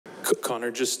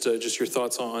Connor, just your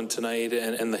thoughts on tonight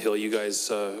and the hill you guys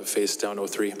faced down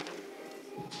 0-3.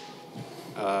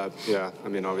 Yeah, I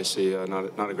mean, obviously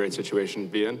not a great situation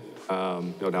to be in.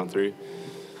 Down 3.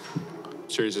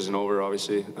 Series isn't over,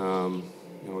 obviously. We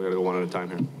got to go one at a time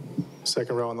here.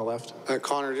 Second row on the left.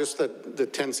 Connor, just the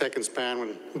 10-second span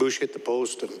when Bush hit the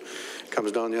post and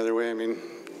comes down the other way. I mean,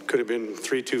 could have been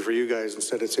 3-2 for you guys.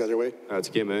 Instead, it's the other way. It's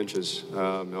a game of inches.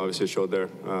 Obviously, it showed there.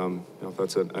 If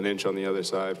that's an inch on the other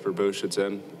side for Bush, it's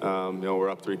in. We're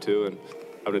up 3-2 and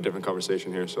having a different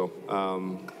conversation here. So,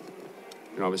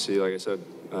 obviously, like I said,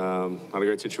 not a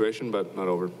great situation, but not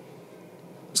over.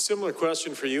 Similar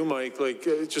question for you, Mike. Like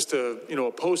just a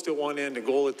post at one end, a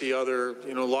goal at the other.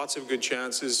 Lots of good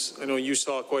chances. I know you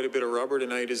saw quite a bit of rubber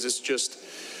tonight. Is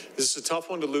this a tough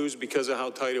one to lose because of how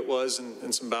tight it was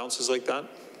and some bounces like that?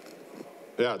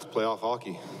 Yeah, it's playoff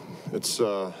hockey. It's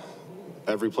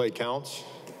every play counts,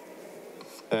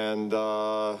 and it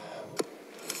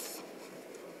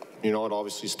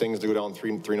obviously stings to go down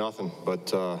 3-0. But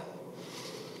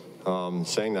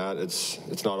saying that,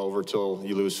 it's not over till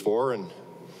you lose 4, and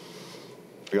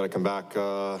we got to come back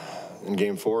in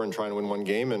Game 4 and try and win one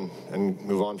game and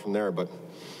move on from there. But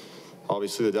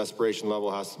obviously, the desperation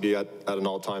level has to be at an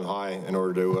all-time high in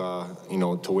order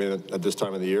to to win at this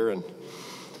time of the year, and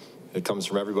it comes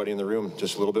from everybody in the room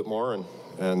just a little bit more.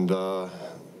 And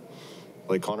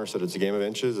like Connor said, it's a game of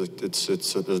inches.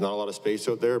 There's not a lot of space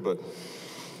out there, but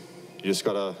you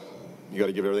gotta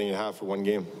give everything you have for one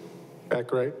game.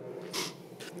 Back right.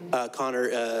 Connor,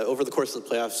 over the course of the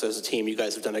playoffs as a team, you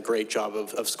guys have done a great job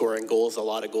of scoring goals, a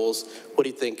lot of goals. What do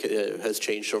you think has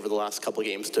changed over the last couple of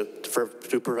games to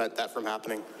prevent that from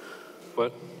happening?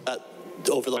 What?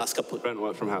 Over the last couple. Prevent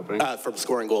what from happening? From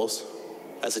scoring goals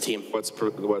as a team. What's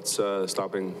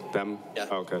stopping them? Yeah.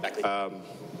 Oh, okay. Exactly.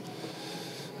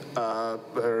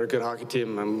 They're a good hockey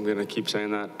team. I'm going to keep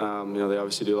saying that. They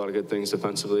obviously do a lot of good things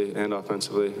defensively and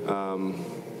offensively.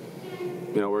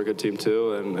 We're a good team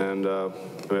too, and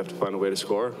we have to find a way to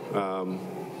score. Got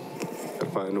to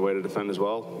find a way to defend as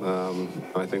well.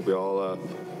 I think we all,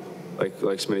 like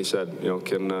Smitty said,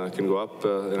 can go up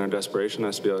in our desperation. It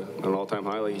has to be an all-time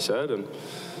high, like he said, and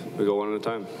we go one at a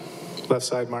time. Left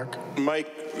side, Mark. Mike,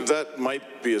 that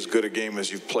might be as good a game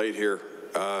as you've played here,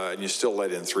 and you still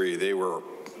let in 3. They were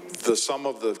some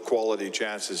of the quality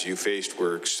chances you faced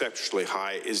were exceptionally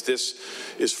high.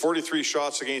 Is 43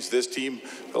 shots against this team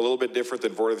a little bit different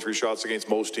than 43 shots against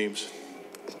most teams?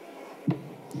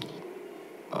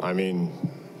 I mean,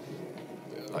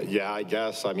 yeah, I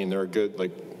guess. I mean, they're a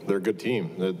good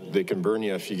team. They can burn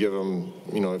you if you give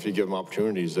them,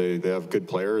 opportunities. They have good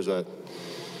players that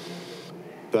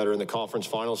are in the conference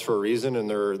finals for a reason, and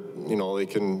they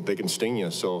can sting you.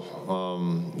 So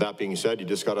that being said, you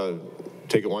just gotta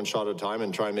take it one shot at a time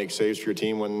and try and make saves for your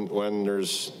team when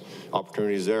there's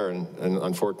opportunities there. And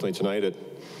unfortunately tonight it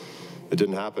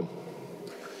didn't happen.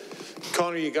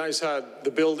 Connor, you guys had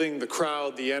the building, the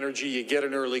crowd, the energy. You get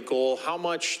an early goal. How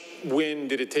much wind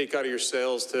did it take out of your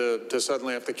sails to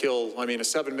suddenly have to kill?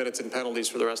 7 minutes in penalties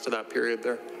for the rest of that period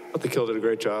there. But the kill did a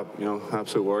great job.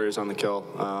 Absolute warriors on the kill.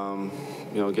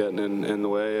 Getting in the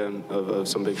way of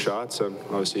some big shots, and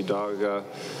obviously Dog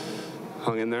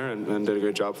hung in there and did a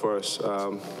great job for us.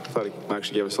 I thought he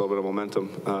actually gave us a little bit of momentum.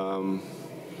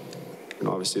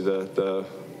 Obviously the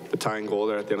tying goal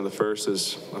there at the end of the first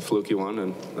is a fluky one,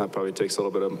 and that probably takes a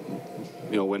little bit of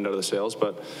wind out of the sails.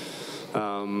 But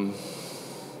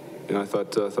I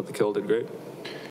thought the kill did great.